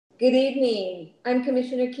Good evening. I'm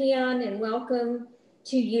Commissioner Keon, and welcome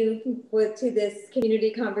to you to this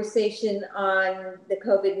community conversation on the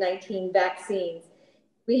COVID-19 vaccines.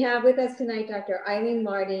 We have with us tonight Dr. Eileen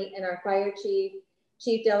Marty and our Fire Chief,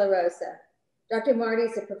 Chief De La Rosa. Dr. Marty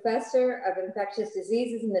is a professor of infectious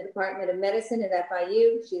diseases in the Department of Medicine at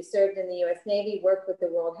FIU. She has served in the U.S. Navy, worked with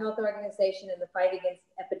the World Health Organization in the fight against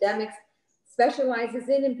epidemics, specializes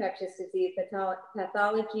in infectious disease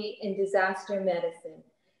pathology and disaster medicine.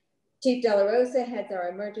 Chief De La Rosa heads our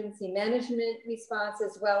emergency management response,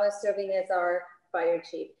 as well as serving as our fire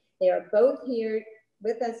chief. They are both here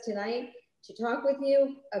with us tonight to talk with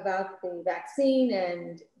you about the vaccine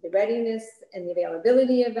and the readiness and the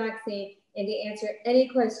availability of vaccine, and to answer any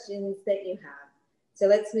questions that you have. So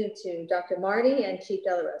let's move to Dr. Marty and Chief De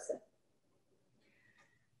La Rosa.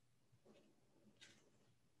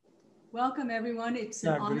 Welcome, everyone. It's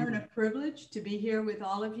an honor and a privilege to be here with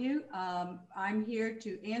all of you. I'm here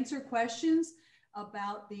to answer questions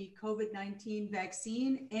about the COVID-19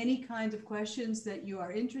 vaccine, any kinds of questions that you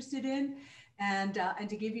are interested in, and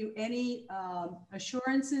to give you any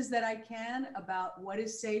assurances that I can about what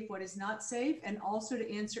is safe, what is not safe, and also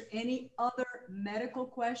to answer any other medical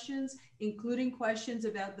questions, including questions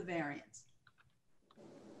about the variants.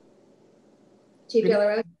 Chief De La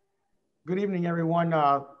Rosa. Good evening, everyone.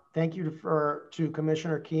 Thank you to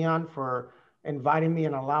Commissioner Keon for inviting me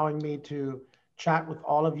and allowing me to chat with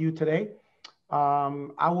all of you today.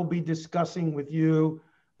 I will be discussing with you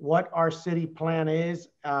what our city plan is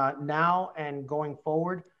now and going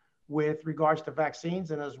forward with regards to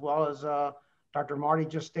vaccines, and as well as Dr. Marty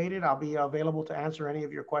just stated, I'll be available to answer any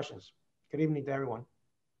of your questions. Good evening to everyone.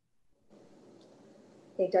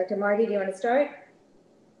 Okay, Dr. Marty, do you want to start?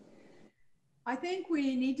 I think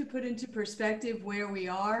we need to put into perspective where we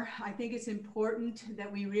are. I think it's important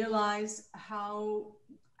that we realize how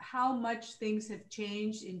much things have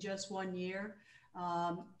changed in just 1 year.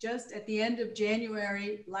 Just at the end of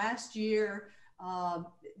January last year,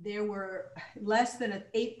 there were less than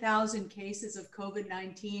 8,000 cases of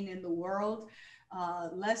COVID-19 in the world,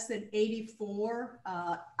 less than 84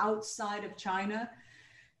 outside of China.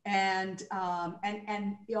 And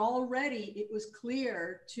already it was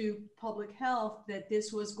clear to public health that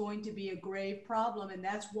this was going to be a grave problem. And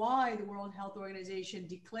that's why the World Health Organization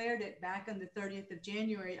declared it back on the 30th of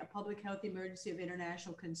January, a public health emergency of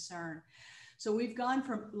international concern. So we've gone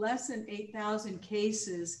from less than 8,000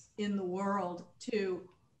 cases in the world to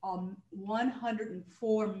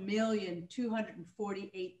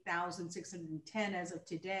 104,248,610 as of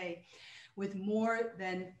today, with more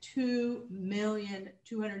than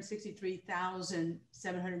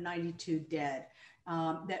 2,263,792 dead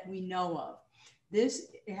that we know of. This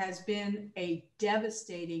has been a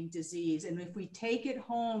devastating disease. And if we take it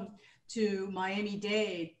home to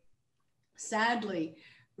Miami-Dade, sadly,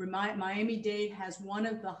 Miami-Dade has one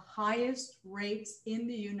of the highest rates in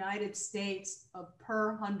the United States of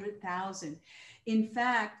per 100,000. In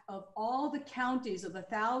fact, of all the counties, of the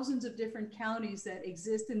thousands of different counties that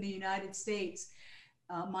exist in the United States,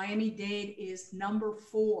 Miami-Dade is number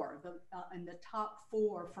 4 in the top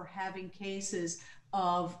 4 for having cases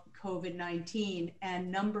of COVID-19,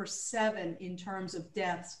 and number 7 in terms of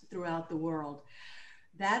deaths throughout the world.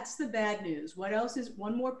 That's the bad news. What else is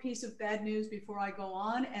one more piece of bad news before I go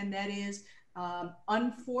on? And that is,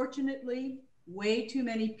 unfortunately, way too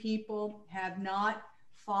many people have not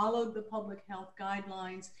followed the public health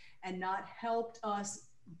guidelines and not helped us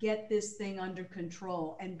get this thing under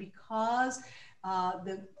control. And because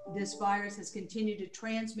this virus has continued to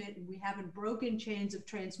transmit and we haven't broken chains of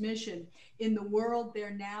transmission in the world,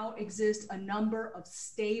 there now exists a number of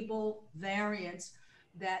stable variants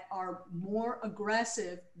that are more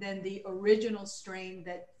aggressive than the original strain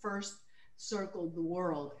that first circled the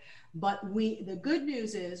world. But the good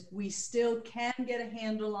news is we still can get a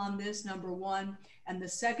handle on this, number one. And the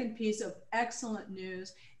second piece of excellent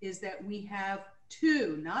news is that we have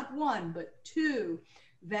 2, not 1, but 2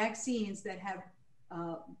 vaccines that have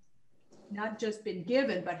not just been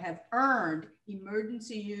given, but have earned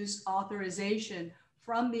emergency use authorization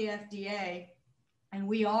from the FDA. And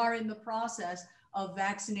we are in the process of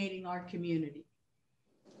vaccinating our community.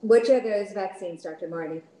 Which are those vaccines, Dr.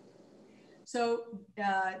 Marty? So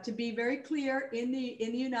to be very clear, in the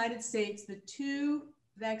United States, the 2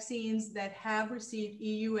 vaccines that have received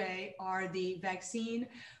EUA are the vaccine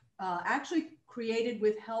actually created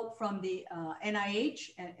with help from the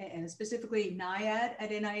NIH and specifically NIAID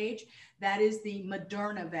at NIH. That is the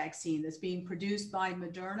Moderna vaccine that's being produced by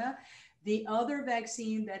Moderna. The other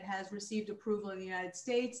vaccine that has received approval in the United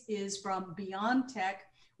States is from BioNTech,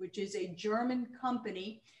 which is a German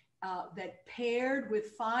company that paired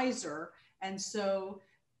with Pfizer. And so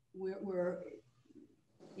we're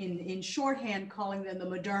in shorthand calling them the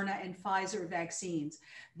Moderna and Pfizer vaccines.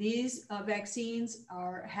 These vaccines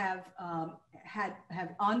have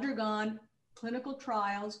undergone clinical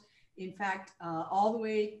trials, in fact, all the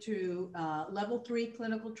way to level 3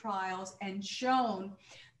 clinical trials, and shown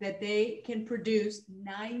that they can produce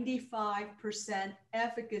 95%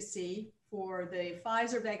 efficacy for the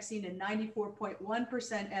Pfizer vaccine and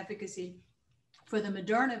 94.1% efficacy for the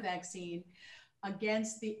Moderna vaccine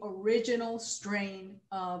against the original strain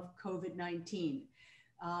of COVID-19.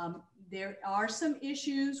 There are some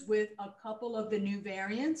issues with a couple of the new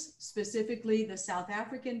variants, specifically the South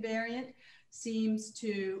African variant seems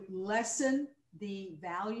to lessen the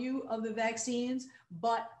value of the vaccines,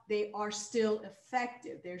 but they are still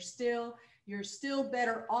effective. You're still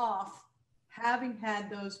better off having had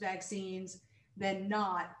those vaccines than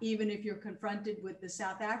not, even if you're confronted with the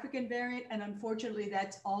South African variant. And unfortunately,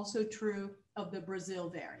 that's also true of the Brazil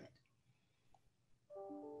variant.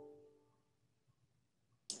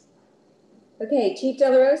 Okay, Chief De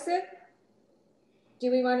La Rosa,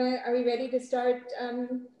 are we ready to start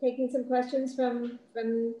taking some questions from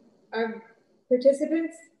our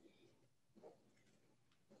participants?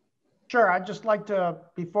 Sure, I'd just like to,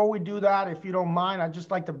 before we do that, if you don't mind, I'd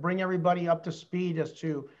just like to bring everybody up to speed as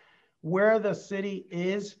to where the city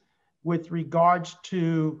is with regards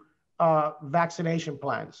to vaccination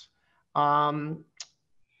plans.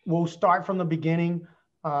 We'll start from the beginning.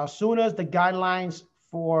 As soon as the guidelines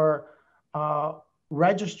for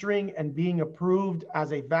registering and being approved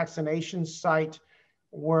as a vaccination site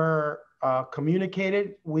were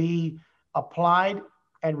communicated, we applied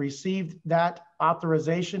and received that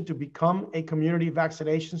authorization to become a community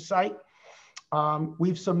vaccination site.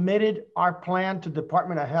 We've submitted our plan to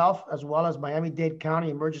Department of Health as well as Miami-Dade County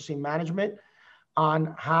Emergency Management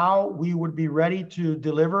on how we would be ready to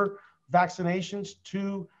deliver vaccinations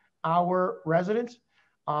to our residents.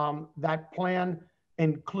 That plan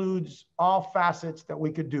includes all facets that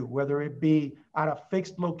we could do, whether it be at a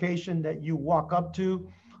fixed location that you walk up to,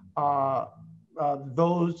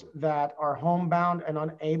 those that are homebound and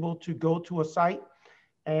unable to go to a site.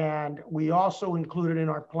 And we also included in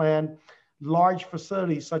our plan large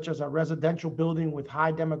facilities such as a residential building with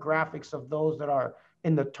high demographics of those that are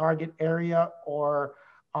in the target area, or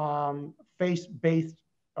faith-based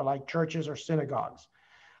like churches or synagogues.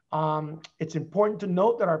 It's important to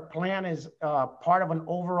note that our plan is part of an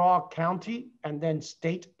overall county and then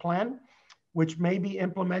state plan, which may be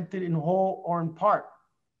implemented in whole or in part.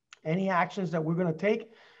 Any actions that we're going to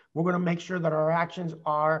take, we're going to make sure that our actions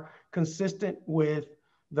are consistent with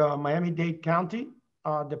the Miami-Dade County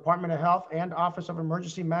Department of Health and Office of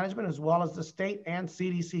Emergency Management, as well as the state and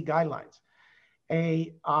CDC guidelines.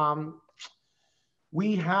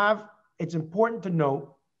 It's important to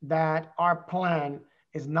note that our plan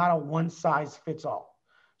is not a one-size-fits-all.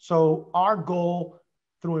 So our goal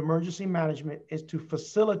through emergency management is to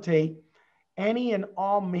facilitate any and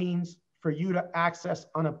all means for you to access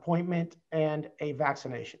an appointment and a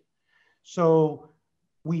vaccination. So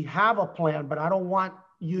we have a plan, but I don't want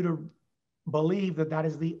you to believe that that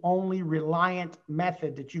is the only reliant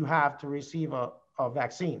method that you have to receive a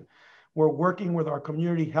vaccine. We're working with our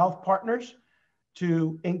community health partners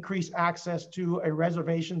to increase access to a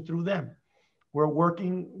reservation through them. We're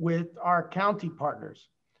working with our county partners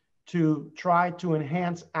to try to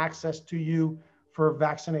enhance access to you for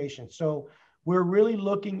vaccination. So we're really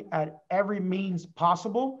looking at every means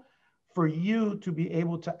possible for you to be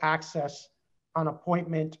able to access an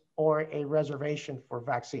appointment or a reservation for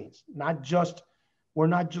vaccines. We're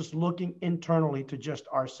not just looking internally to just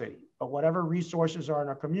our city, but whatever resources are in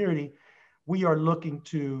our community, we are looking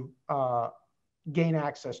to gain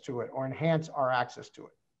access to it or enhance our access to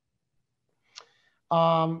it.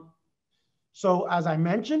 So as I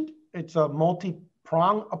mentioned, it's a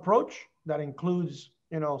multi-pronged approach that includes,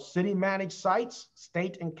 city managed sites,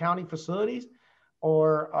 state and county facilities,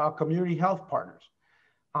 or community health partners.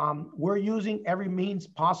 We're using every means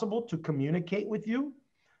possible to communicate with you.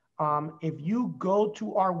 If you go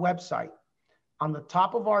to our website, on the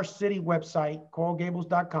top of our city website,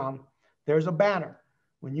 coralgables.com, there's a banner.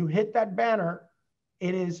 When you hit that banner,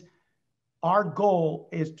 our goal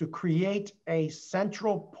is to create a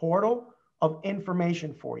central portal of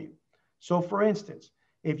information for you. So for instance,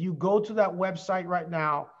 if you go to that website right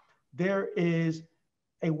now, there is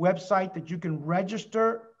a website that you can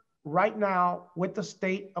register right now with the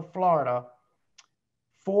state of Florida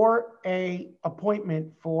for an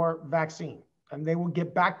appointment for vaccine. And they will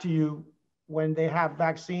get back to you when they have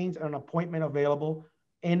vaccines and an appointment available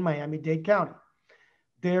in Miami-Dade County.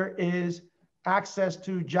 There is access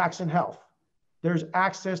to Jackson Health. There's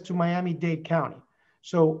access to Miami-Dade County.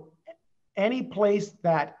 So any place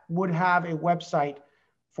that would have a website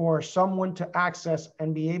for someone to access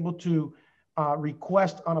and be able to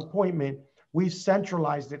request an appointment, we've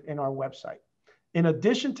centralized it in our website. In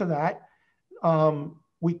addition to that,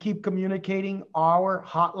 we keep communicating our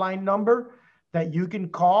hotline number that you can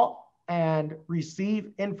call and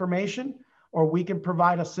receive information, or we can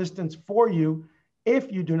provide assistance for you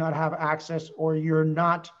if you do not have access or you're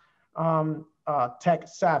not tech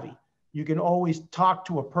savvy. You can always talk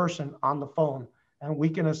to a person on the phone and we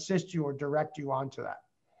can assist you or direct you onto that.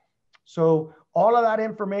 So all of that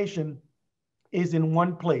information is in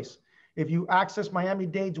one place. If you access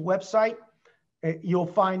Miami-Dade's website, you'll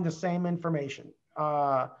find the same information.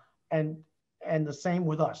 And the same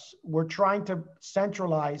with us. We're trying to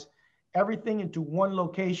centralize everything into one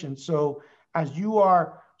location. So as you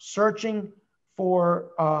are searching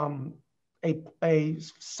for a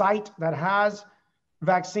site that has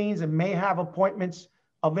vaccines and may have appointments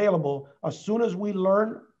available, as soon as we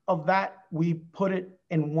learn of that, we put it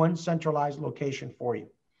in one centralized location for you.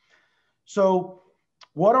 So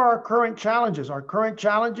what are our current challenges? Our current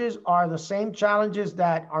challenges are the same challenges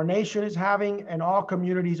that our nation is having and all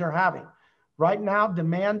communities are having. Right now,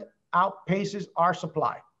 demand outpaces our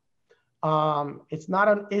supply. It's not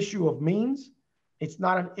an issue of means. It's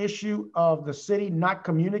not an issue of the city not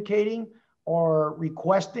communicating or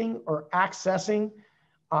requesting or accessing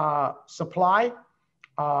supply.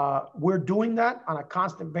 We're doing that on a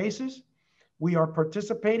constant basis. We are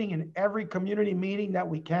participating in every community meeting that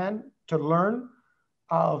we can to learn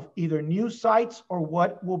of either new sites or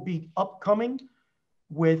what will be upcoming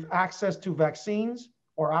with access to vaccines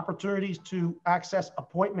or opportunities to access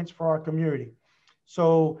appointments for our community.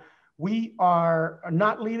 So we are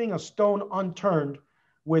not leaving a stone unturned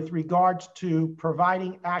with regards to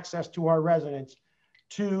providing access to our residents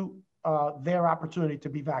to their opportunity to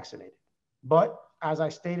be vaccinated. But as I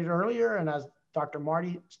stated earlier, and as Dr.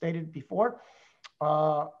 Marty stated before,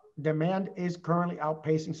 demand is currently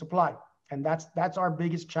outpacing supply. And that's our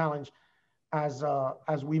biggest challenge as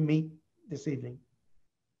we meet this evening.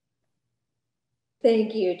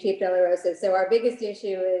 Thank you, Chief De La Rosa. So our biggest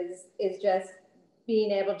issue is just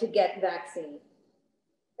being able to get vaccine.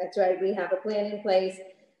 That's right. We have a plan in place.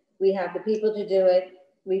 We have the people to do it.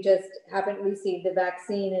 We just haven't received the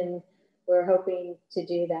vaccine, and we're hoping to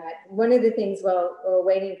do that. One of the things while we're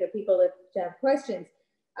waiting for people to have questions,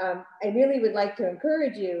 I really would like to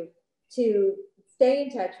encourage you to stay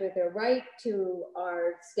in touch with or write to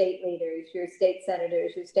our state leaders, your state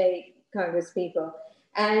senators, your state congresspeople,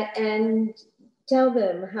 and tell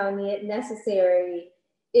them how necessary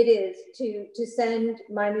it is to send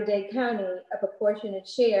Miami-Dade County a proportionate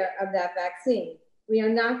share of that vaccine. We are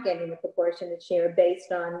not getting a proportionate share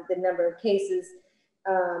based on the number of cases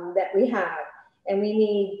that we have. And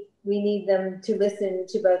we need them to listen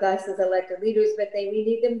to both us as elected leaders, but we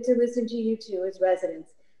need them to listen to you too as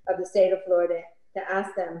residents of the state of Florida, to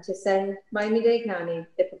ask them to send Miami-Dade County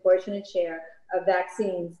the proportionate share of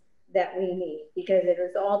vaccines that we need, because it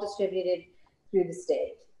is all distributed through the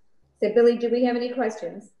state. So Billy, do we have any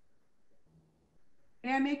questions?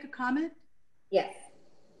 May I make a comment? Yes.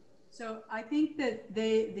 So I think that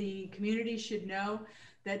the community should know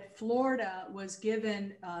that Florida was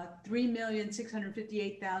given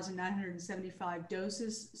 3,658,975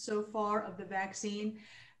 doses so far of the vaccine,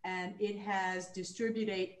 and it has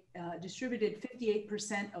distributed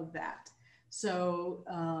 58% of that. So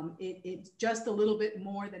it's just a little bit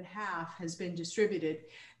more than half has been distributed.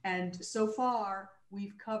 And so far,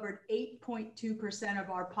 we've covered 8.2% of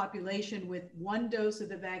our population with one dose of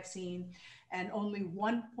the vaccine, and only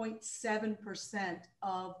 1.7%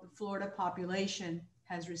 of the Florida population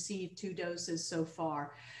has received 2 doses so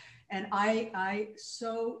far. And I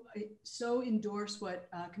so endorse what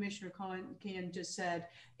Commissioner Kean just said.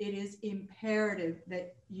 It is imperative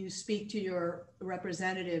that you speak to your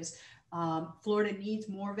representatives. Florida needs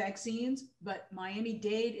more vaccines, but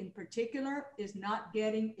Miami-Dade in particular is not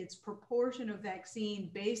getting its proportion of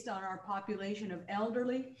vaccine based on our population of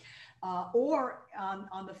elderly, or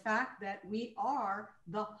on the fact that we are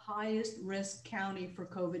the highest risk county for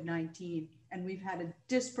COVID-19. And we've had a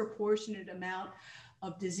disproportionate amount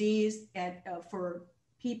of disease for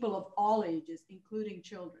people of all ages, including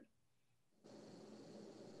children.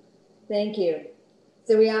 Thank you.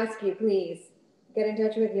 So we ask you, please, get in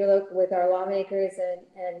touch with our lawmakers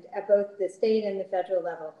and at both the state and the federal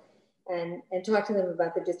level, and talk to them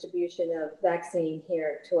about the distribution of vaccine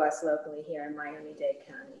here to us locally here in Miami-Dade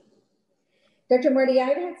County. Dr. Marty,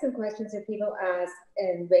 I've had some questions that people ask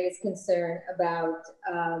and raise concern about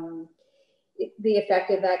the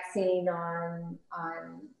effect of vaccine on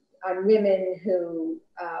women who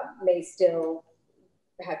may still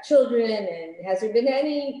have children, and has there been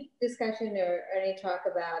any discussion or any talk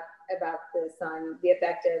about this on the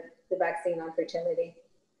effect of the vaccine on fertility?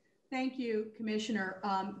 Thank you, Commissioner.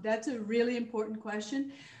 That's a really important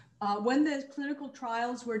question. When the clinical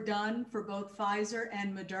trials were done for both Pfizer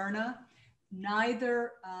and Moderna,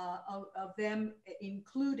 neither of them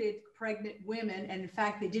included pregnant women. And in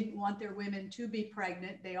fact, they didn't want their women to be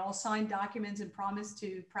pregnant. They all signed documents and promised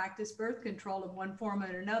to practice birth control in one form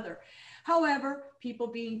or another. However, people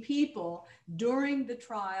being people, during the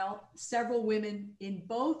trial, several women in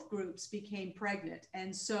both groups became pregnant.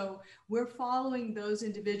 And so we're following those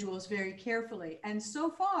individuals very carefully. And so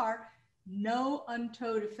far, no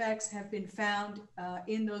untoward effects have been found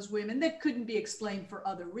in those women that couldn't be explained for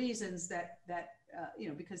other reasons that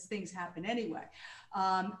because things happen anyway.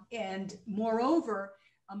 And moreover,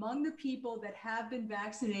 among the people that have been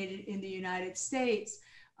vaccinated in the United States,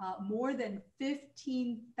 more than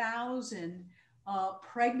 15,000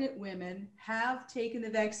 pregnant women have taken the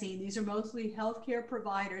vaccine. These are mostly healthcare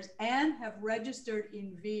providers and have registered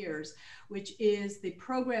in VEERS, which is the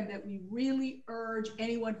program that we really urge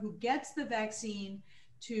anyone who gets the vaccine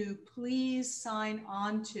to please sign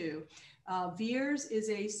on to. VEERS is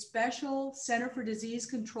a special Center for Disease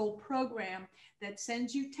Control program that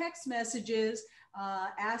sends you text messages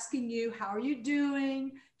asking you, how are you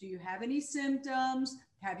doing? Do you have any symptoms?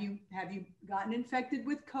 Have you gotten infected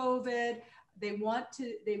with COVID? They want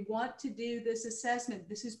to do this assessment.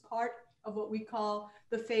 This is part of what we call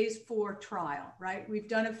the phase 4 trial, right? We've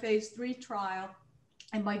done a phase 3 trial,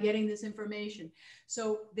 and by getting this information.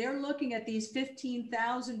 So they're looking at these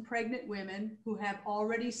 15,000 pregnant women who have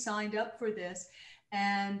already signed up for this.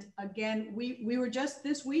 And again, we were just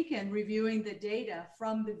this weekend reviewing the data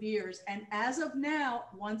from the VEERS. And as of now,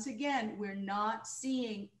 once again, we're not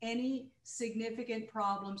seeing any significant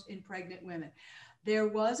problems in pregnant women. There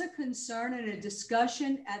was a concern and a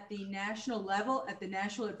discussion at the national level, at the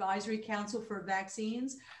National Advisory Council for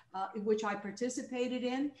Vaccines, which I participated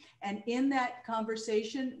in. And in that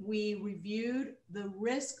conversation, we reviewed the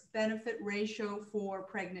risk-benefit ratio for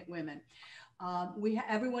pregnant women.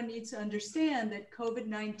 Everyone needs to understand that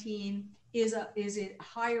COVID-19 is a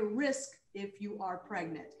higher risk if you are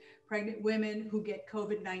pregnant. Pregnant women who get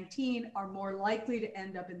COVID-19 are more likely to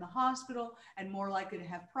end up in the hospital and more likely to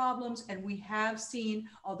have problems. And we have seen,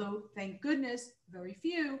 although thank goodness, very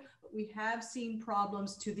few, but we have seen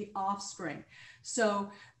problems to the offspring. So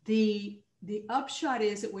the upshot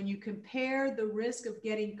is that when you compare the risk of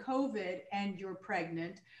getting COVID and you're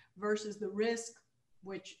pregnant versus the risk,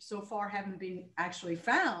 which so far haven't been actually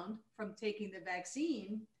found from taking the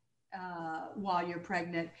vaccine while you're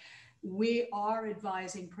pregnant, we are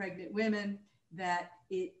advising pregnant women that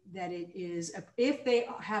it is, if they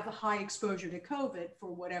have a high exposure to COVID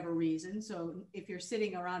for whatever reason. So if you're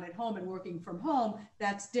sitting around at home and working from home,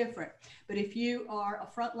 that's different. But if you are a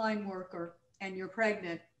frontline worker and you're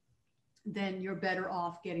pregnant, then you're better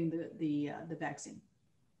off getting the vaccine.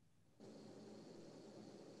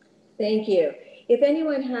 Thank you. If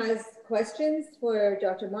anyone has questions for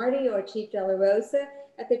Dr. Marty or Chief De La Rosa,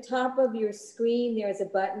 at the top of your screen, there's a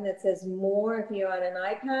button that says more if you're on an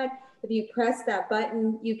iPad. If you press that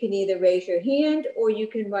button, you can either raise your hand or you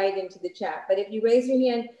can write into the chat. But if you raise your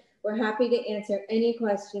hand, we're happy to answer any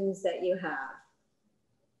questions that you have.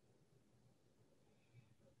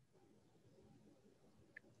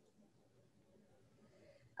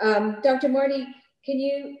 Dr. Marty, can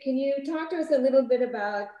you talk to us a little bit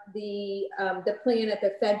about the plan at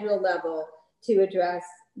the federal level to address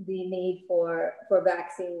the need for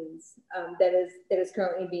vaccines that is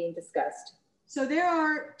currently being discussed? So there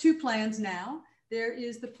are two plans now. There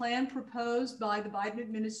is the plan proposed by the Biden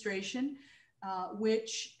administration,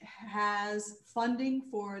 which has funding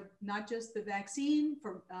for not just the vaccine,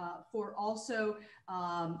 for also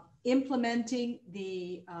implementing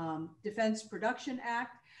the Defense Production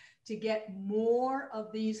Act to get more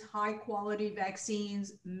of these high quality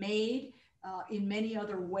vaccines made in many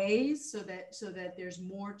other ways so that there's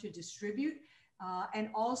more to distribute.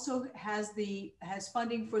 And also has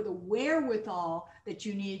funding for the wherewithal that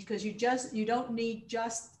you need, because you don't need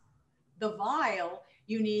just the vial,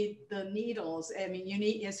 you need the needles. I mean, you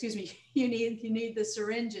need the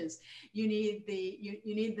syringes, you need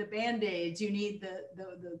the Band-Aids, you need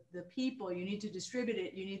the people, you need to distribute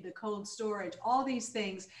it, you need the cold storage. All these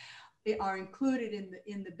things are included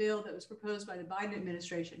in the bill that was proposed by the Biden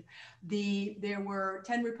administration. There were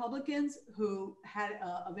 10 Republicans who had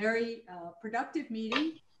a very productive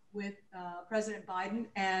meeting President Biden,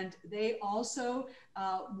 and they also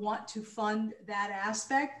want to fund that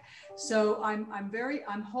aspect. So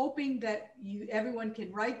I'm hoping that everyone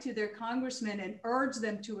can write to their congressman and urge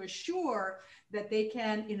them to assure that they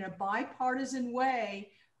can, in a bipartisan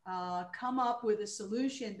way, come up with a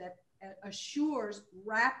solution that assures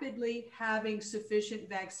rapidly having sufficient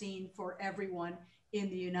vaccine for everyone in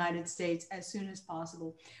the United States as soon as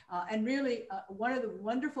possible. And really, one of the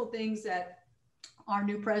wonderful things that our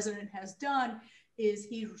new president has done is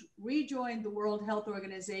he rejoined the World Health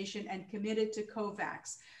Organization and committed to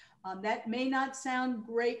COVAX. That may not sound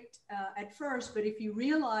great at first, but if you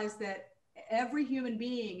realize that every human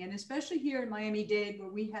being, and especially here in Miami-Dade, where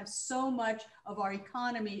we have so much of our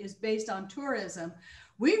economy is based on tourism,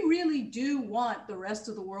 we really do want the rest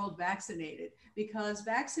of the world vaccinated, because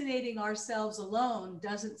vaccinating ourselves alone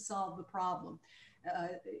doesn't solve the problem.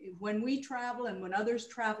 When we travel and when others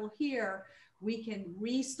travel here, we can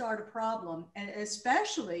restart a problem, and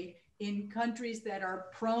especially in countries that are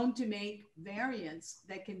prone to make variants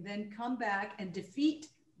that can then come back and defeat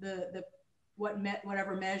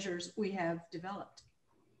whatever measures we have developed.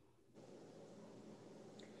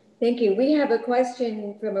 Thank you. We have a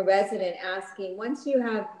question from a resident asking, once you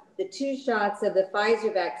have the 2 shots of the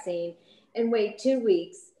Pfizer vaccine and wait 2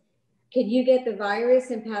 weeks, can you get the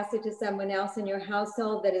virus and pass it to someone else in your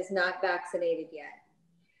household that is not vaccinated yet?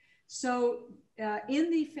 So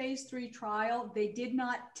in the phase 3 trial, they did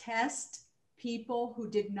not test people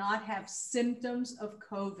who did not have symptoms of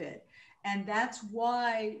COVID. And that's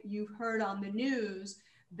why you've heard on the news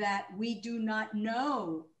that we do not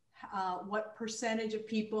know what percentage of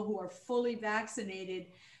people who are fully vaccinated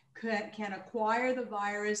can acquire the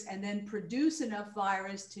virus and then produce enough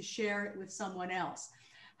virus to share it with someone else.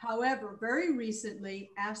 However, very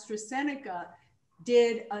recently, AstraZeneca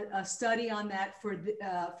did a study on that for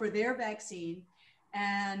their vaccine,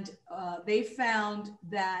 and they found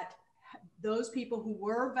that those people who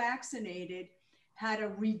were vaccinated had a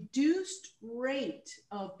reduced rate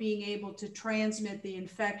of being able to transmit the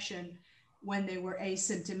infection when they were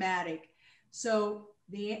asymptomatic. So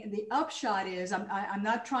the upshot is, I'm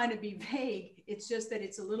not trying to be vague, it's just that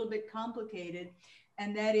it's a little bit complicated,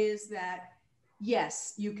 and that is that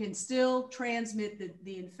yes, you can still transmit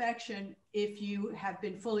the infection if you have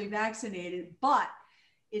been fully vaccinated, but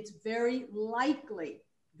it's very likely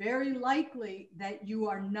that you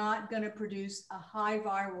are not going to produce a high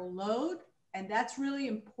viral load. And that's really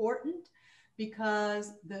important,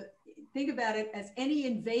 because think about it as any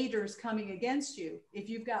invaders coming against you. If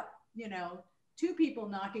you've got, 2 people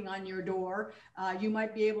knocking on your door, you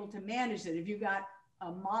might be able to manage it. If you've got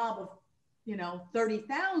a mob of,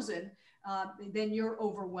 30,000, then you're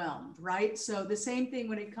overwhelmed, right? So the same thing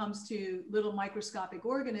when it comes to little microscopic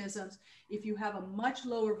organisms. If you have a much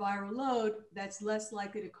lower viral load, that's less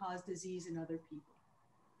likely to cause disease in other people.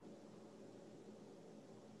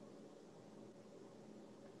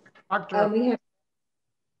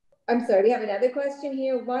 We have another question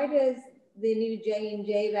here. Why does the new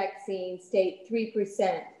J&J vaccine state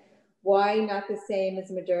 3%? Why not the same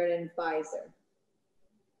as Moderna and Pfizer?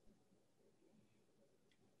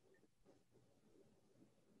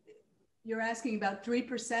 You're asking about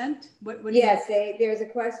 3%? Yes, there's a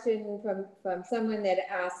question from someone that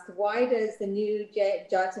asked, why does the new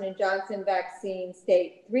Johnson & Johnson vaccine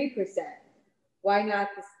state 3%? Why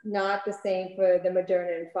not the same for the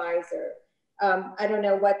Moderna and Pfizer? I don't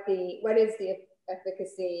know what is the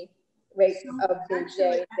efficacy rate of the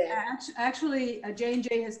J&J. Actually,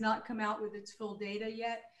 J&J has not come out with its full data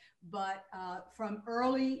yet, but from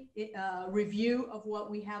early review of what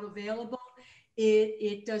we have available,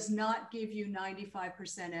 it does not give you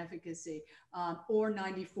 95% efficacy or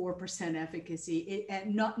 94% efficacy.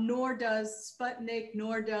 Nor does Sputnik,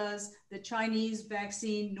 nor does the Chinese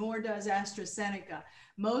vaccine, nor does AstraZeneca.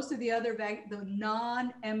 Most of the other the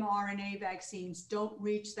non-mRNA vaccines don't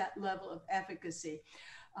reach that level of efficacy.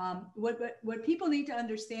 What people need to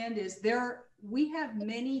understand is we have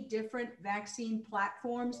many different vaccine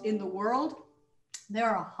platforms in the world. There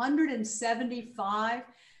are 175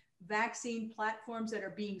 vaccine platforms that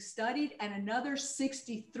are being studied and another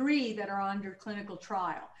 63 that are under clinical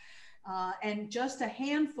trial. And just a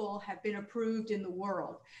handful have been approved in the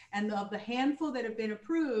world. And of the handful that have been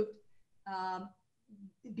approved,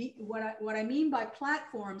 what I mean by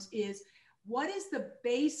platforms is, what is the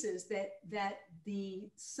basis that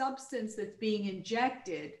the substance that's being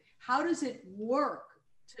injected, how does it work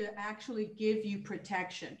to actually give you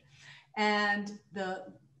protection? And the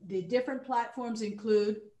different platforms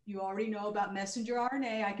include, you already know about messenger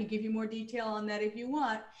RNA. I can give you more detail on that if you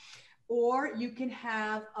want, or you can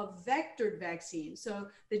have a vectored vaccine. So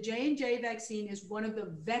the J&J vaccine is one of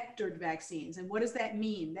the vectored vaccines. And what does that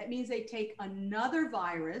mean? That means they take another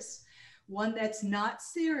virus, one that's not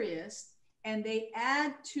serious, and they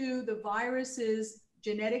add to the virus's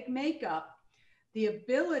genetic makeup the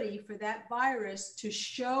ability for that virus to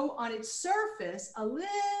show on its surface a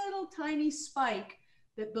little tiny spike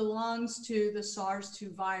that belongs to the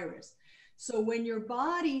SARS-2 virus. So when your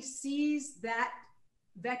body sees that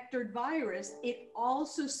vectored virus, it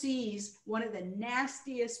also sees one of the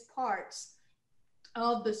nastiest parts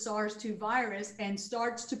of the SARS-2 virus and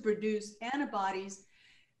starts to produce antibodies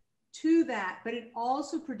to that, but it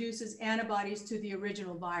also produces antibodies to the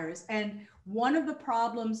original virus. And one of the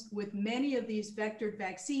problems with many of these vectored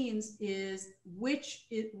vaccines is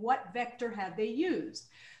what vector have they used?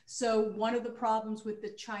 So one of the problems with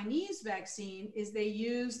the Chinese vaccine is they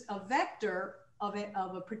used a vector of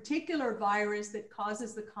a particular virus that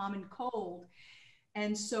causes the common cold.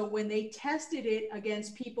 And so when they tested it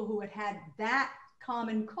against people who had had that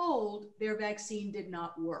common cold, their vaccine did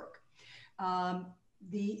not work.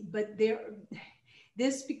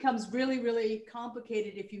 This becomes really, really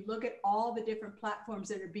complicated if you look at all the different platforms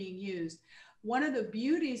that are being used. One of the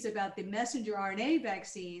beauties about the messenger RNA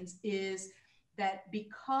vaccines is that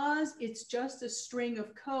because it's just a string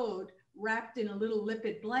of code wrapped in a little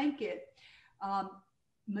lipid blanket,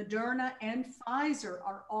 Moderna and Pfizer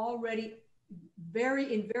are already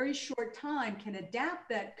in very short time can adapt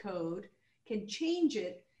that code, can change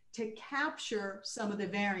it to capture some of the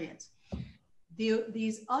variants.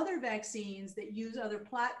 These other vaccines that use other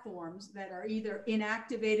platforms that are either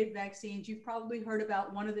inactivated vaccines, you've probably heard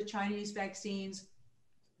about one of the Chinese vaccines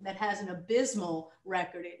that has an abysmal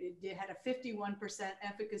record. It had a 51%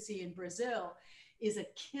 efficacy in Brazil, is a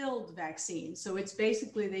killed vaccine. So it's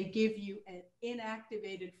basically they give you an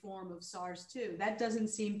inactivated form of SARS-2. That doesn't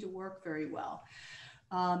seem to work very well.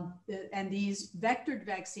 And these vectored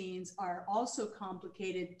vaccines are also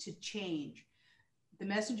complicated to change. The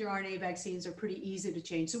messenger RNA vaccines are pretty easy to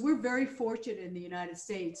change. So we're very fortunate in the United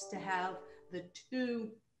States to have the two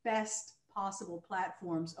best possible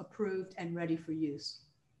platforms approved and ready for use.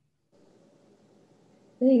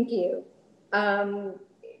 Thank you.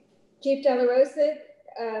 Chief De La Rosa,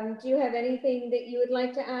 do you have anything that you would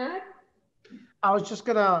like to add? I was just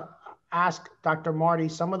gonna ask Dr. Marty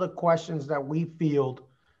some of the questions that we field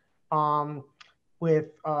with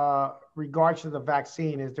regards to the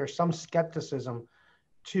vaccine. Is there some skepticism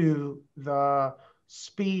to the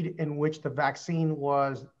speed in which the vaccine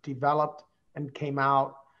was developed and came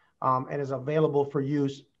out and is available for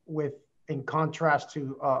use in contrast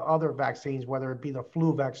to other vaccines, whether it be the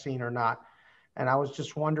flu vaccine or not? And I was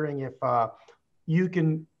just wondering if you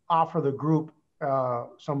can offer the group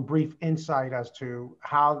some brief insight as to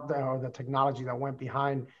how the technology that went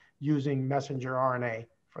behind using messenger RNA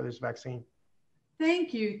for this vaccine.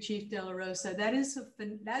 Thank you, Chief De La Rosa.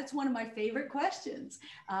 That's one of my favorite questions.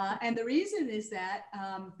 And the reason is that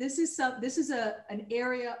this is an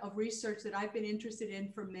area of research that I've been interested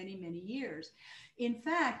in for many, many years. In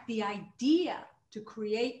fact, the idea to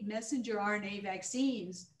create messenger RNA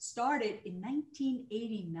vaccines started in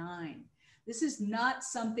 1989. This is not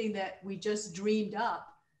something that we just dreamed up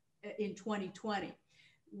in 2020.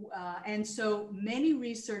 And so many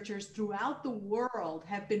researchers throughout the world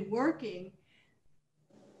have been working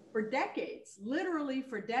for decades, literally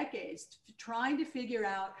for decades, trying to figure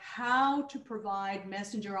out how to provide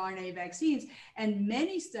messenger RNA vaccines. And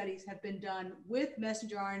many studies have been done with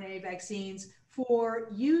messenger RNA vaccines for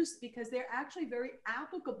use because they're actually very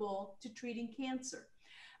applicable to treating cancer.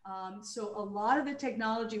 So a lot of the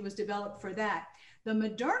technology was developed for that. The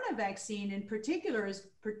Moderna vaccine in particular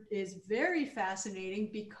is very fascinating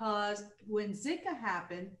because when Zika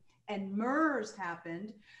happened and MERS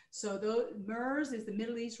happened, so MERS is the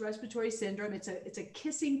Middle East Respiratory Syndrome. It's a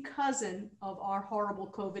kissing cousin of our horrible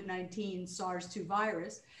COVID-19 SARS-2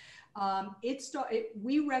 virus.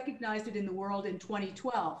 We recognized it in the world in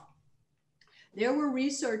 2012. There were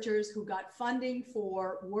researchers who got funding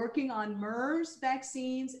for working on MERS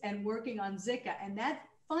vaccines and working on Zika, and that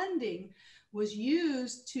funding was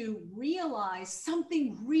used to realize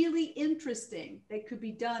something really interesting that could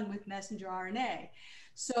be done with messenger RNA.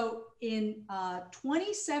 So in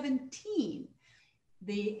 2017,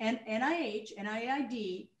 the NIH,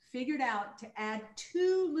 NIAID figured out to add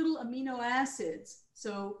 2 little amino acids.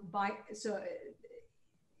 So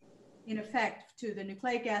in effect, to the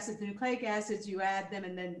nucleic acids, you add them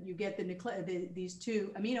and then you get these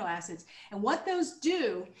 2 amino acids. And what those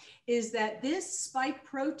do is that this spike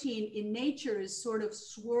protein in nature is sort of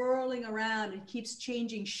swirling around and keeps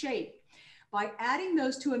changing shape. By adding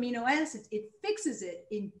those two amino acids, it fixes it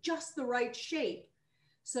in just the right shape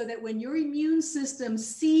so that when your immune system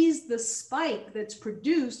sees the spike that's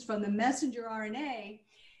produced from the messenger RNA,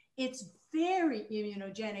 it's very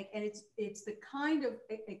immunogenic, and it's the kind of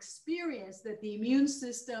experience that the immune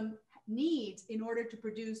system needs in order to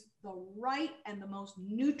produce the right and the most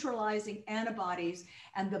neutralizing antibodies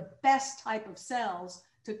and the best type of cells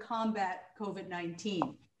to combat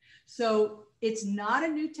COVID-19. So it's not a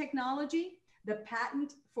new technology. The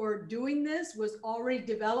patent for doing this was already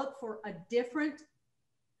developed for a different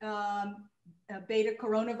beta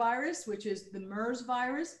coronavirus, which is the MERS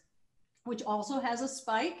virus, which also has a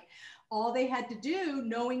spike. All they had to do,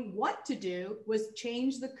 knowing what to do, was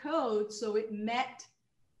change the code so it met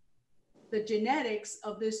the genetics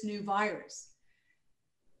of this new virus.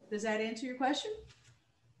 Does that answer your question?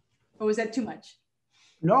 Or was that too much?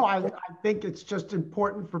 No, I think it's just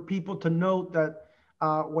important for people to note that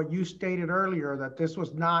what you stated earlier, that this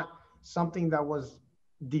was not something that was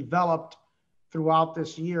developed throughout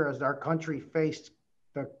this year as our country faced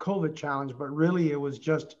the COVID challenge, but really it was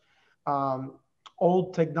just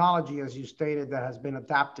old technology, as you stated, that has been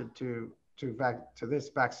adapted to this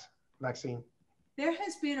vaccine. There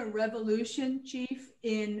has been a revolution, Chief,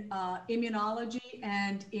 in immunology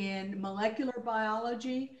and in molecular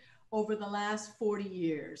biology over the last 40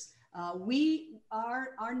 years. We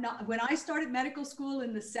are not, when I started medical school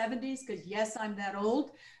in the 70s, because yes, I'm that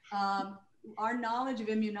old, our knowledge of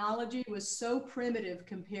immunology was so primitive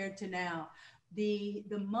compared to now. The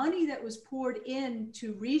money that was poured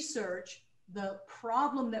into research, the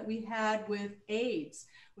problem that we had with AIDS,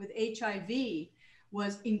 with HIV,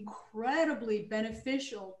 was incredibly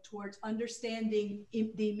beneficial towards understanding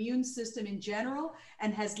the immune system in general,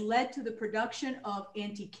 and has led to the production of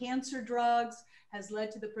anti-cancer drugs, has led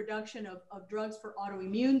to the production of drugs for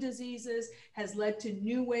autoimmune diseases, has led to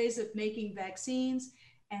new ways of making vaccines.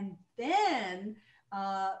 And then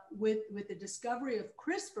with the discovery of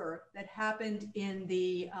CRISPR that happened in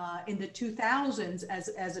the 2000s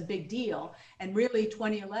as a big deal, and really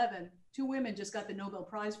 2011, 2 women just got the Nobel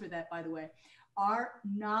Prize for that, by the way. Our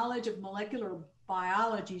knowledge of molecular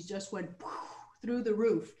biology just went through the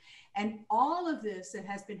roof. And all of this that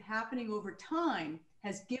has been happening over time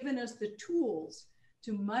has given us the tools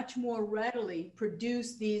to much more readily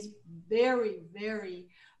produce these very, very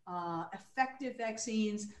effective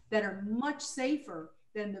vaccines that are much safer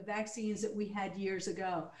than the vaccines that we had years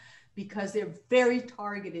ago, because they're very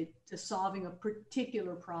targeted to solving a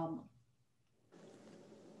particular problem.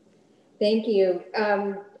 Thank you.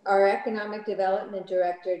 Our Economic Development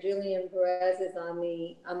Director, Julian Perez, is on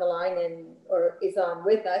the line or is on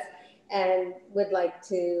with us and would like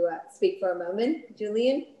to speak for a moment.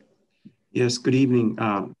 Julian? Yes, good evening.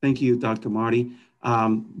 Thank you, Dr. Marty.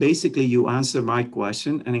 Basically, you answered my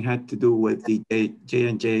question, and it had to do with the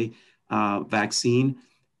J&J vaccine,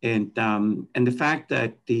 and the fact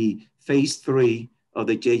that the phase 3 of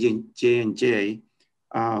the J&J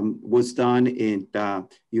was done in the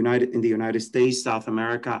United States, South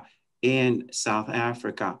America, and South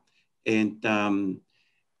Africa, and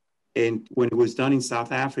when it was done in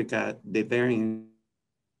South Africa, the variant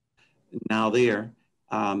now there.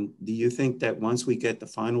 Do you think that once we get the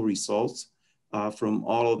final results from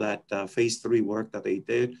all of that phase 3 work that they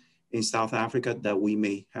did in South Africa, that we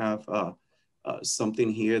may have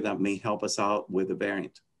something here that may help us out with the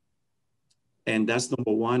variant? And that's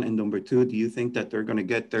number one. And number two, do you think that they're going to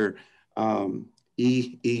get their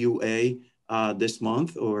EUA this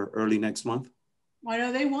month or early next month? I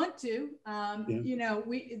know they want to. You know,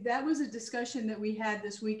 that was a discussion that we had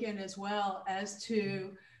this weekend as well, as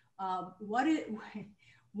to what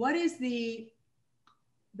is the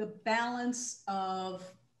balance of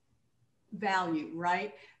value,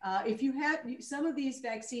 right? If you have some of these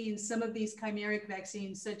vaccines, some of these chimeric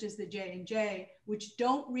vaccines, such as the J&J, which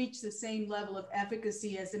don't reach the same level of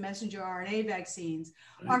efficacy as the messenger RNA vaccines,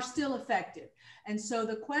 are still effective. And so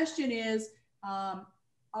the question is,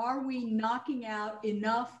 are we knocking out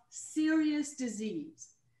enough serious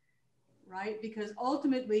disease, right? Because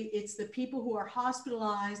ultimately it's the people who are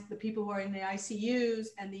hospitalized, the people who are in the ICUs,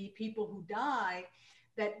 and the people who die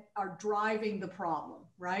that are driving the problem,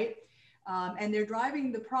 right? And they're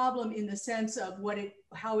driving the problem in the sense of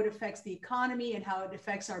how it affects the economy and how it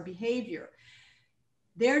affects our behavior.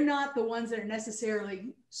 They're not the ones that are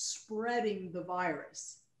necessarily spreading the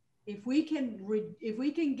virus. If we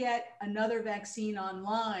can get another vaccine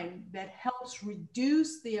online that helps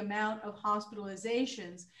reduce the amount of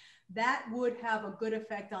hospitalizations, that would have a good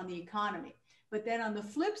effect on the economy. But then on the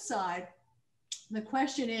flip side, the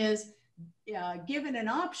question is, given an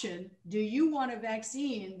option, do you want a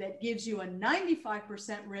vaccine that gives you a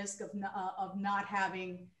 95% risk of not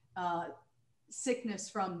having sickness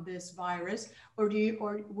from this virus, or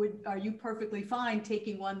are you perfectly fine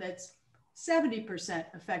taking one that's 70%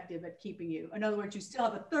 effective at keeping you? In other words, you still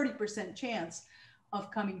have a 30% chance of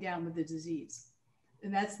coming down with the disease.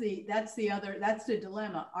 And that's the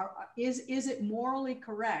dilemma. Is it morally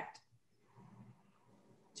correct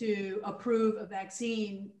to approve a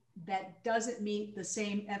vaccine that doesn't meet the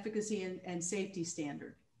same efficacy and safety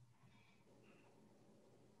standard?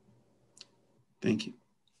 Thank you.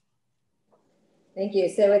 Thank you.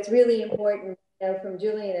 So it's really important, from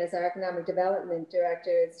Julian as our economic development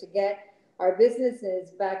director, is to get our businesses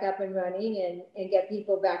back up and running and get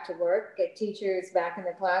people back to work, get teachers back in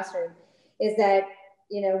the classroom, is that,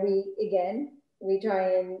 we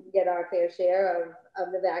try and get our fair share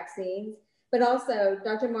of the vaccines. But also,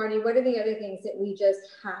 Dr. Marty, what are the other things that we just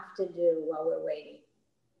have to do while we're waiting?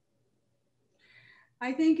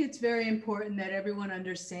 I think it's very important that everyone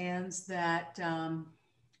understands that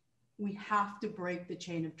we have to break the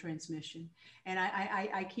chain of transmission. And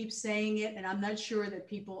I keep saying it, and I'm not sure that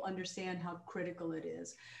people understand how critical it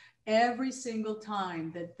is. Every single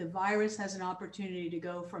time that the virus has an opportunity to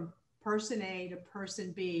go from person A to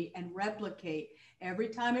person B and replicate, every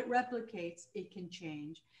time it replicates, it can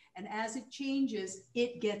change. And as it changes,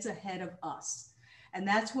 it gets ahead of us. And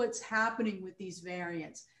that's what's happening with these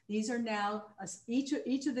variants. These are now, each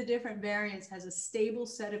of the different variants has a stable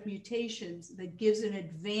set of mutations that gives an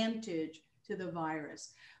advantage to the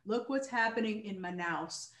virus. Look what's happening in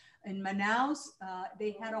Manaus. In Manaus,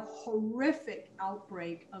 they had a horrific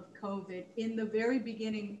outbreak of COVID in the very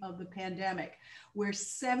beginning of the pandemic, where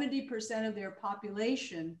 70% of their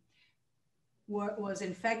population was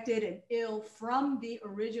infected and ill from the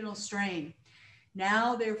original strain.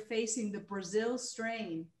 Now they're facing the Brazil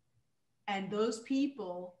strain, and those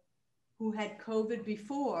people who had COVID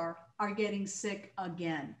before are getting sick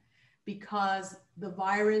again because the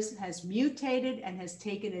virus has mutated and has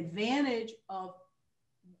taken advantage of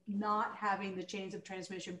not having the chains of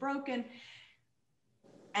transmission broken,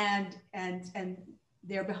 and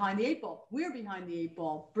they're behind the 8 ball. We're behind the 8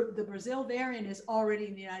 ball. The Brazil variant is already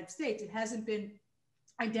in the United States. It hasn't been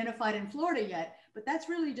identified in Florida yet, but that's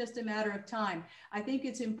really just a matter of time. I think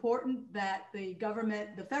it's important that the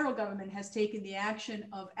federal government has taken the action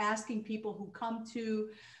of asking people who come to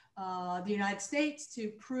the United States to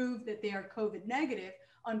prove that they are COVID negative.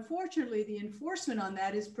 Unfortunately, the enforcement on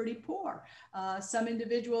that is pretty poor. Some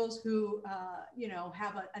individuals who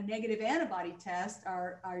have a negative antibody test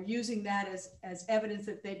are using that as evidence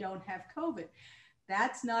that they don't have COVID.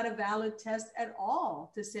 That's not a valid test at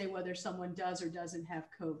all to say whether someone does or doesn't have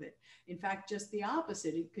COVID. In fact, just the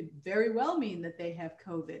opposite. It could very well mean that they have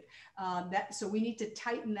COVID. So we need to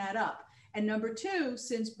tighten that up. And number two,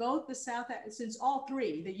 since all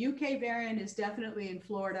three, the UK variant is definitely in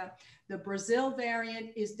Florida, the Brazil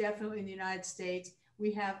variant is definitely in the United States.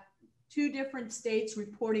 We have 2 different states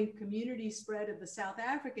reporting community spread of the South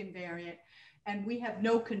African variant, and we have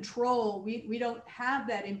no control. We don't have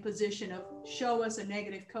that imposition of show us a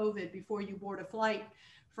negative COVID before you board a flight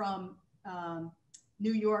from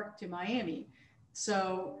New York to Miami.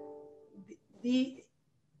 So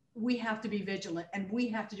we have to be vigilant, and we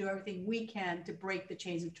have to do everything we can to break the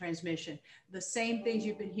chains of transmission. The same things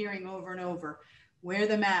you've been hearing over and over. Wear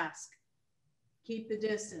the mask, keep the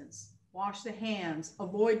distance, wash the hands,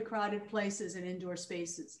 avoid crowded places and indoor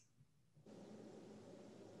spaces.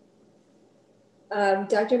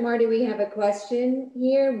 Dr. Marty, we have a question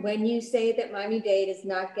here. When you say that Miami-Dade is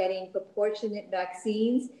not getting proportionate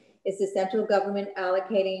vaccines, is the central government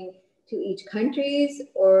allocating to each countries,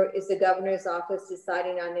 or is the governor's office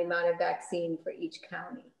deciding on the amount of vaccine for each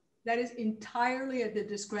county? That is entirely at the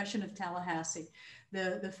discretion of Tallahassee.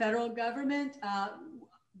 The federal government,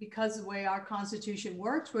 because of the way our Constitution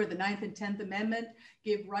works, where the 9th and 10th Amendment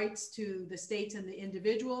give rights to the states and the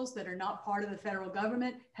individuals that are not part of the federal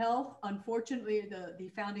government. Health, unfortunately, the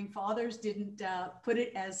founding fathers didn't put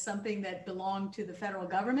it as something that belonged to the federal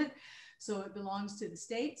government. So it belongs to the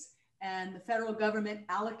states, and the federal government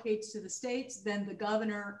allocates to the states. Then the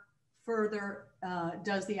governor further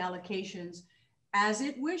does the allocations as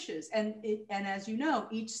it wishes. And as you know,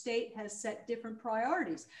 each state has set different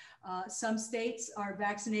priorities. Some states are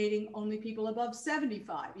vaccinating only people above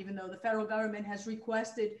 75, even though the federal government has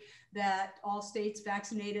requested that all states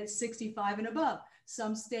vaccinate at 65 and above.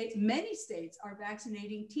 Many states are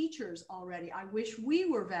vaccinating teachers already. I wish we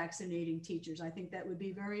were vaccinating teachers. I think that would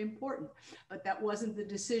be very important, but that wasn't the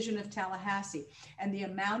decision of Tallahassee. And the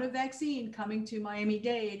amount of vaccine coming to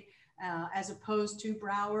Miami-Dade as opposed to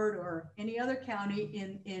Broward or any other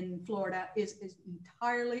county in Florida, is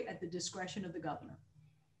entirely at the discretion of the governor.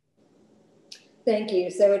 Thank you.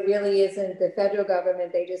 So it really isn't the federal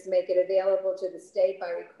government. They just make it available to the state by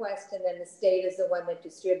request, and then the state is the one that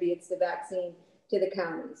distributes the vaccine to the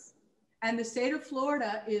counties. And the state of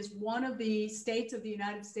Florida is one of the states of the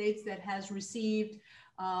United States that has received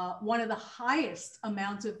one of the highest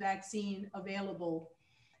amounts of vaccine available.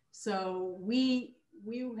 So we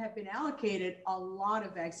have been allocated a lot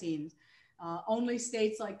of vaccines. Only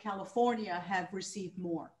states like California have received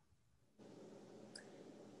more.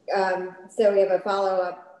 So we have a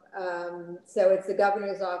follow-up. So it's the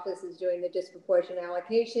governor's office is doing the disproportionate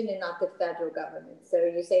allocation and not the federal government. So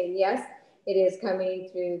you're saying, yes, it is coming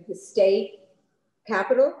through the state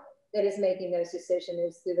capital that is making those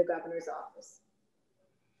decisions through the governor's office.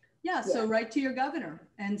 Yeah, so write to your governor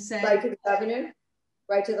and say. Write to the governor,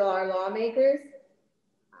 write to our lawmakers,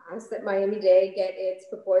 ask that Miami-Dade get its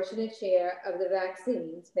proportionate share of the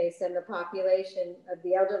vaccines based on the population of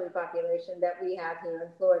the elderly population that we have here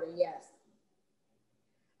in Florida, yes.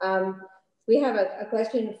 We have a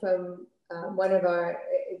question from one of our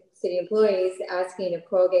city employees asking if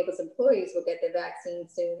Coral Gables employees will get the vaccine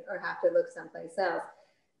soon or have to look someplace else.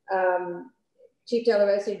 Chief De La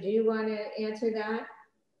Rosa, do you want to answer that?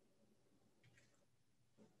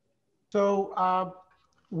 So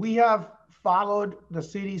we have followed the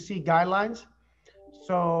CDC guidelines.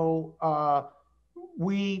 So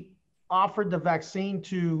we offered the vaccine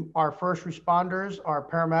to our first responders, our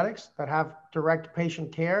paramedics that have direct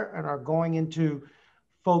patient care and are going into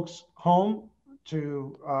folks' home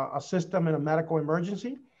to assist them in a medical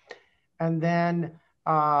emergency. And then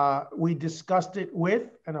we discussed it with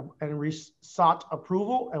and sought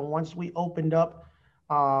approval. And once we opened up,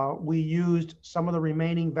 we used some of the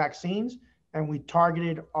remaining vaccines and we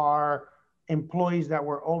targeted our employees that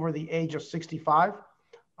were over the age of 65,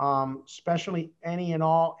 especially any and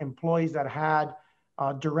all employees that had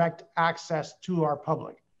direct access to our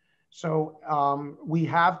public. So we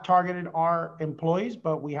have targeted our employees,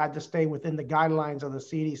 but we had to stay within the guidelines of the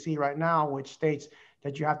CDC right now, which states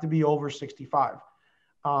that you have to be over 65.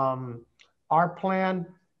 Our plan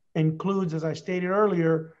includes, as I stated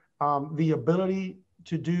earlier, the ability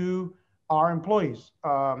to do our employees.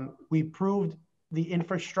 We proved the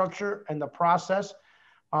infrastructure and the process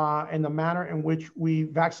and the manner in which we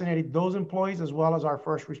vaccinated those employees as well as our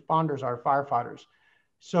first responders, our firefighters.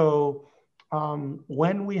 So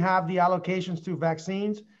when we have the allocations to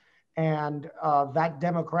vaccines and that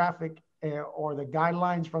demographic or the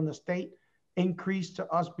guidelines from the state increase to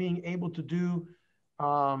us being able to do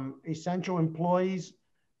essential employees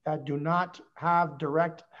that do not have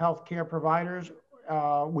direct healthcare providers,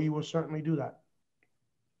 we will certainly do that.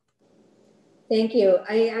 Thank you.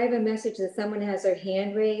 I have a message that someone has their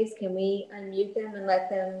hand raised. Can we unmute them and let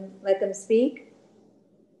them speak?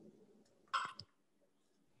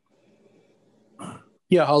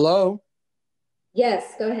 Yeah, hello.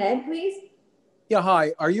 Yes, go ahead, please. Yeah,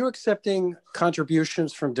 hi. Are you accepting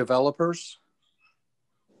contributions from developers?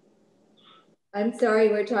 I'm sorry,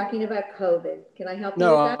 we're talking about COVID. Can I help you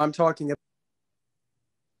No, with that? I'm talking about.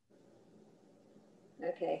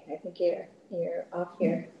 Okay, I think you're off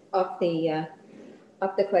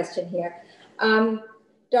the question here.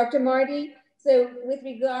 Dr. Marty, so with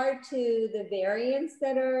regard to the variants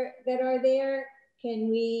that are there, can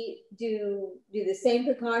we do the same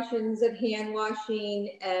precautions of hand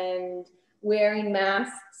washing and wearing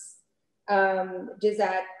masks? Does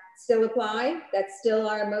that still apply? That's still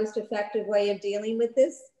our most effective way of dealing with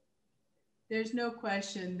this? There's no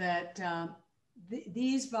question that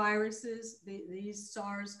these viruses, these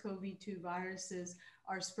SARS-CoV-2 viruses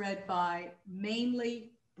are spread by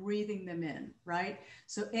mainly breathing them in, right?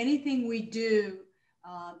 So anything we do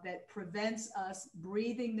that prevents us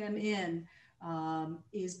breathing them in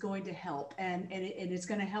is going to help. And it's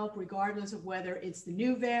going to help regardless of whether it's the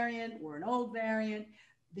new variant or an old variant.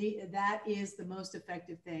 That is the most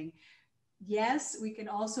effective thing. Yes, we can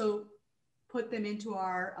also put them into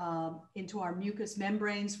our mucous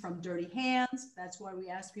membranes from dirty hands. That's why we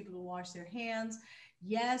ask people to wash their hands.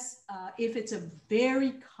 Yes, if it's a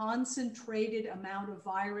very concentrated amount of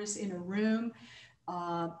virus in a room,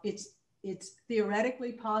 it's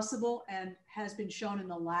theoretically possible and has been shown in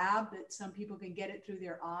the lab that some people can get it through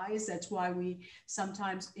their eyes. That's why we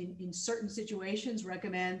sometimes in certain situations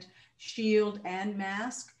recommend shield and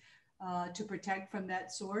mask to protect from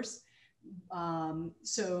that source. And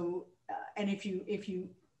if you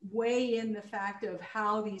weigh in the fact of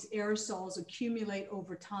how these aerosols accumulate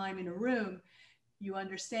over time in a room, you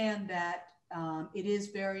understand that it is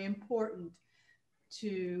very important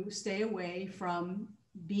to stay away from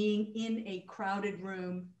being in a crowded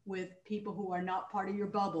room with people who are not part of your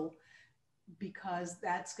bubble, because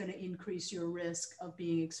that's going to increase your risk of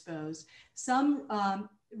being exposed. Some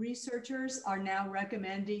researchers are now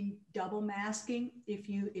recommending double masking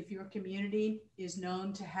if your community is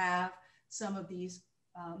known to have some of these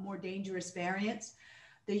more dangerous variants.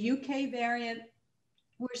 The UK variant,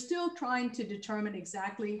 we're still trying to determine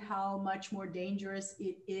exactly how much more dangerous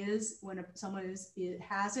it is when someone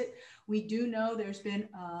has it. We do know there's been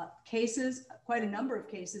cases, quite a number of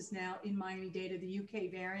cases now in Miami-Dade of the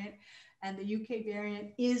UK variant, and the UK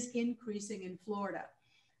variant is increasing in Florida.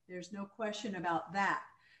 There's no question about that.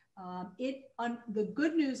 The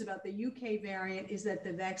good news about the UK variant is that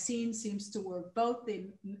the vaccine seems to work, both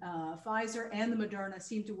the Pfizer and the Moderna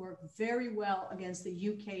seem to work very well against the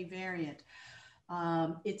UK variant.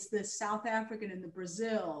 It's the South African and the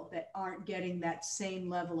Brazil that aren't getting that same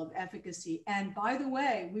level of efficacy. And by the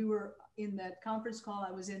way, we were in that conference call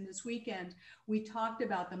I was in this weekend, we talked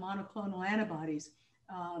about the monoclonal antibodies,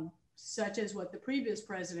 such as what the previous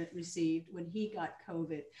president received when he got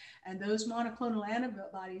COVID. And those monoclonal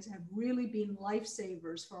antibodies have really been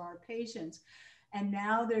lifesavers for our patients. And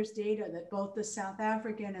now there's data that both the South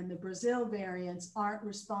African and the Brazil variants aren't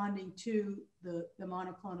responding to the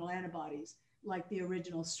monoclonal antibodies like the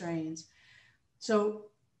original strains. So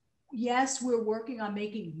yes, we're working on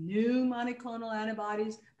making new monoclonal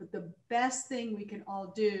antibodies, but the best thing we can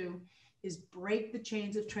all do is break the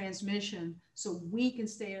chains of transmission so we can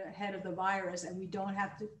stay ahead of the virus and we don't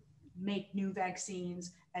have to make new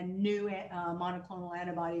vaccines and new monoclonal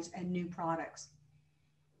antibodies and new products.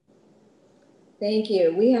 Thank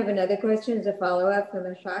you. We have another question as a follow-up from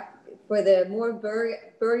Ashok. For the more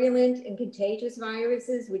virulent and contagious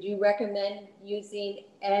viruses, would you recommend using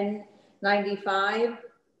N95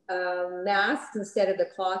 masks instead of the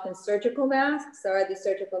cloth and surgical masks? Or are the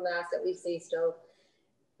surgical masks that we see still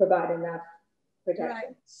provide enough protection?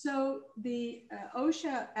 Right. So the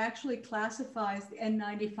OSHA actually classifies the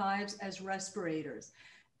N95s as respirators,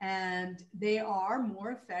 and they are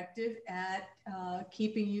more effective at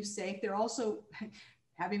keeping you safe. They're also,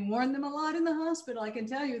 having worn them a lot in the hospital, I can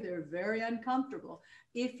tell you they're very uncomfortable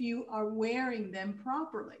if you are wearing them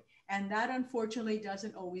properly. And that unfortunately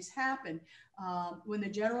doesn't always happen. When the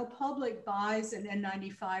general public buys an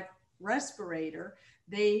N95 respirator,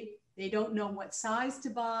 they don't know what size to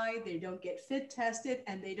buy, they don't get fit tested,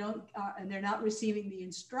 and they're not receiving the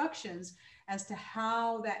instructions as to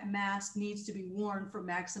how that mask needs to be worn for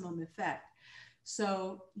maximum effect.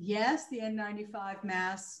 So yes, the N95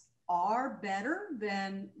 masks are better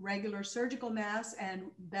than regular surgical masks and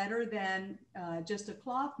better than just a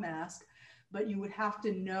cloth mask, but you would have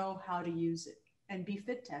to know how to use it and be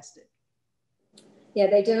fit tested. Yeah,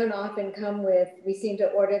 they don't often come with, we seem to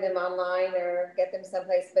order them online or get them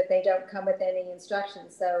someplace, but they don't come with any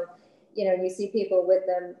instructions. So, you see people with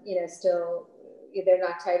them, still, they're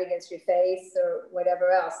not tight against your face or whatever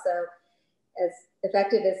else. So as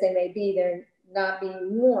effective as they may be, they're not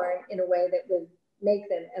being worn in a way that would make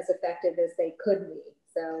them as effective as they could be.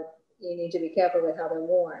 So you need to be careful with how they're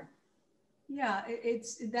worn. Yeah,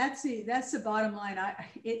 that's the bottom line.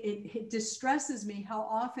 It distresses me how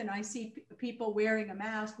often I see people wearing a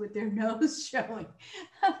mask with their nose showing.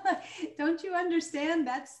 Don't you understand?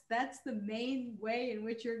 That's the main way in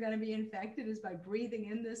which you're going to be infected is by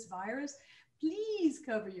breathing in this virus. Please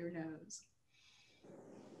cover your nose.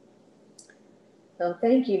 Well,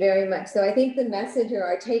 thank you very much. So I think the message or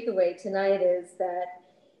our takeaway tonight is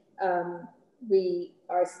that we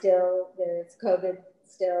are still, there's COVID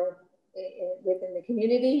still within the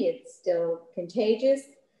community. It's still contagious.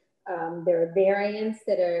 There are variants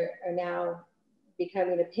that are now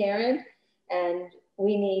becoming apparent, and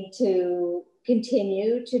we need to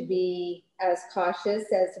continue to be as cautious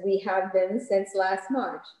as we have been since last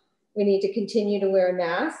March. We need to continue to wear a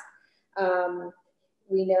mask.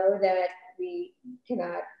 We know that we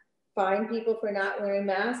cannot fine people for not wearing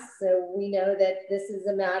masks, so we know that this is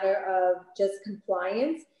a matter of just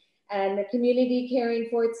compliance and the community caring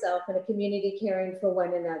for itself and a community caring for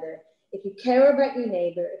one another. If you care about your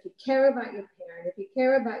neighbor, if you care about your parent, if you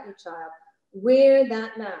care about your child, wear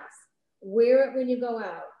that mask. Wear it when you go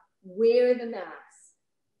out. Wear the mask.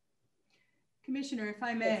 Commissioner, if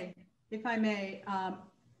I may,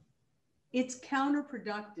 it's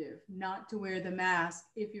counterproductive not to wear the mask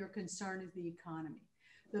if your concern is the economy.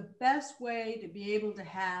 The best way to be able to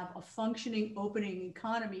have a functioning, opening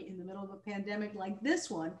economy in the middle of a pandemic like this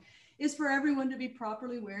one is for everyone to be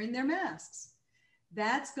properly wearing their masks.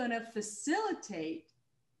 That's going to facilitate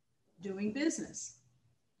doing business.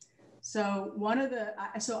 So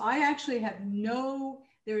I actually have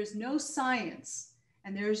there is no science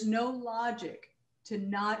and there is no logic to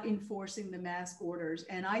not enforcing the mask orders.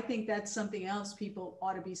 And I think that's something else people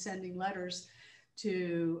ought to be sending letters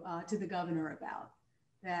to the governor about.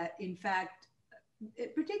 That in fact,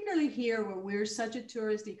 particularly here where we're such a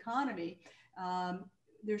tourist economy,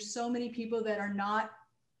 there's so many people that are not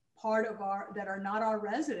our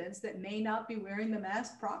residents that may not be wearing the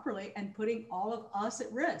mask properly and putting all of us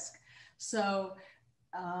at risk. So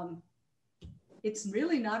it's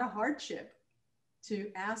really not a hardship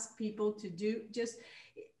to ask people to do just,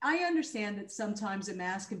 I understand that sometimes a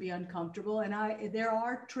mask can be uncomfortable, and there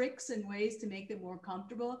are tricks and ways to make them more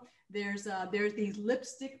comfortable. There's these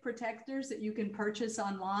lipstick protectors that you can purchase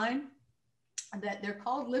online, that they're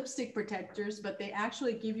called lipstick protectors, but they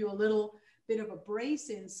actually give you a little bit of a brace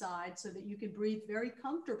inside so that you can breathe very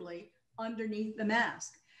comfortably underneath the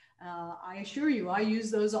mask. I assure you, I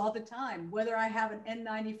use those all the time, whether I have an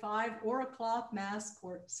N95 or a cloth mask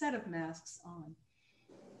or set of masks on.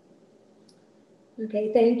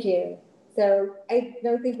 Okay, thank you. So I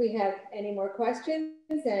don't think we have any more questions.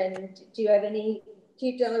 And do you have any,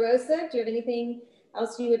 Chief De La Rosa, do you have anything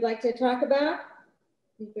else you would like to talk about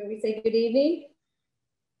before we say good evening?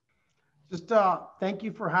 Just thank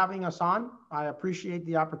you for having us on. I appreciate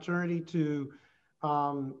the opportunity to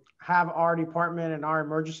have our department and our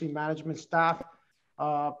emergency management staff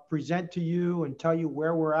present to you and tell you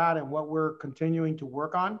where we're at and what we're continuing to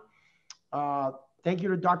work on. Thank you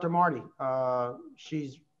to Dr. Marty.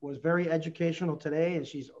 She was very educational today, and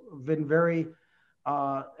she's been very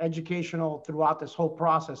educational throughout this whole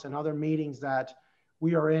process and other meetings that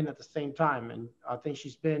we are in at the same time. And I think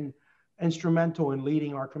she's been instrumental in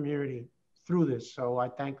leading our community through this. So I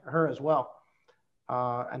thank her as well.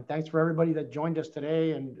 And thanks for everybody that joined us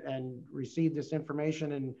today and received this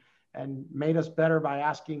information and made us better by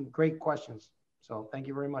asking great questions. So thank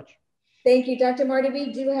you very much. Thank you, Dr. Marty.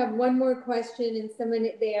 We do have one more question, and someone,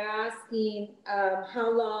 they are asking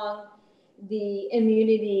how long the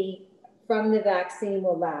immunity from the vaccine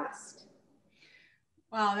will last.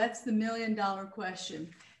 Wow, that's the million-dollar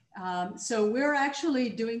question. So we're actually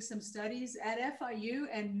doing some studies at FIU,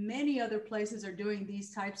 and many other places are doing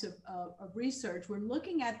these types of research. We're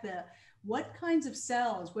looking at what kinds of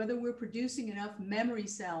cells, whether we're producing enough memory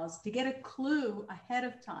cells to get a clue ahead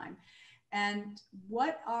of time. And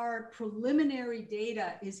what our preliminary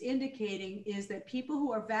data is indicating is that people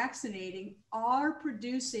who are vaccinating are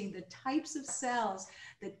producing the types of cells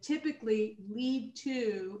that typically lead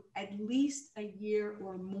to at least a year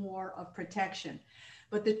or more of protection.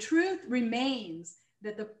 But the truth remains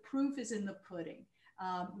that the proof is in the pudding.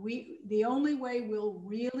 The only way we'll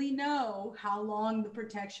really know how long the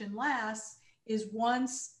protection lasts is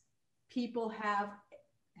once people have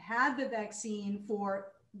had the vaccine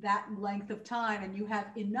for that length of time, and you have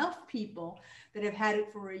enough people that have had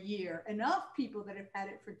it for a year, enough people that have had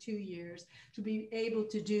it for 2 years to be able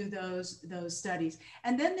to do those studies.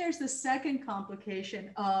 And then there's the second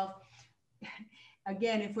complication of,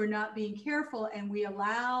 again, if we're not being careful and we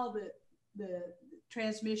allow the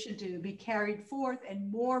transmission to be carried forth and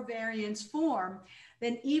more variants form,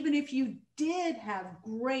 then even if you did have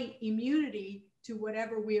great immunity to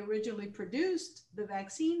whatever we originally produced the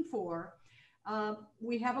vaccine for,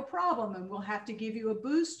 we have a problem, and we'll have to give you a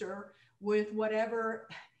booster with whatever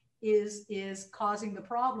is causing the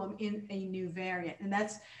problem in a new variant. And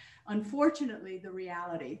that's unfortunately the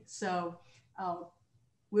reality. So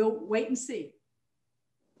we'll wait and see.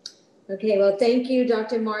 Okay, well, thank you,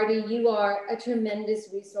 Dr. Marty. You are a tremendous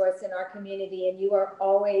resource in our community, and you are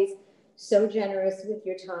always so generous with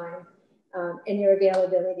your time and your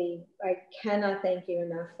availability. I cannot thank you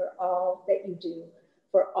enough for all that you do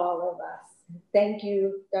for all of us. Thank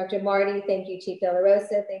you, Dr. Marty. Thank you, Chief De La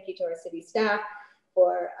Rosa. Thank you to our city staff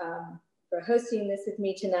for hosting this with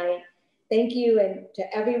me tonight. Thank you, and to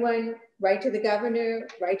everyone, write to the governor,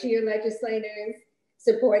 write to your legislators,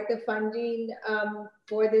 support the funding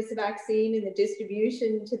for this vaccine and the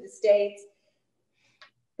distribution to the states.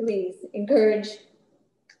 Please encourage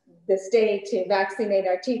the state to vaccinate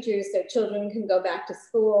our teachers so children can go back to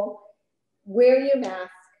school. Wear your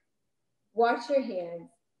mask, wash your hands,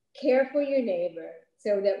 care for your neighbor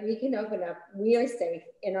so that we can open up, we are safe,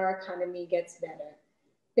 and our economy gets better.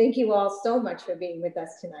 Thank you all so much for being with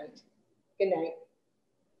us tonight. Good night.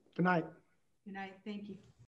 Good night. Good night. Thank you.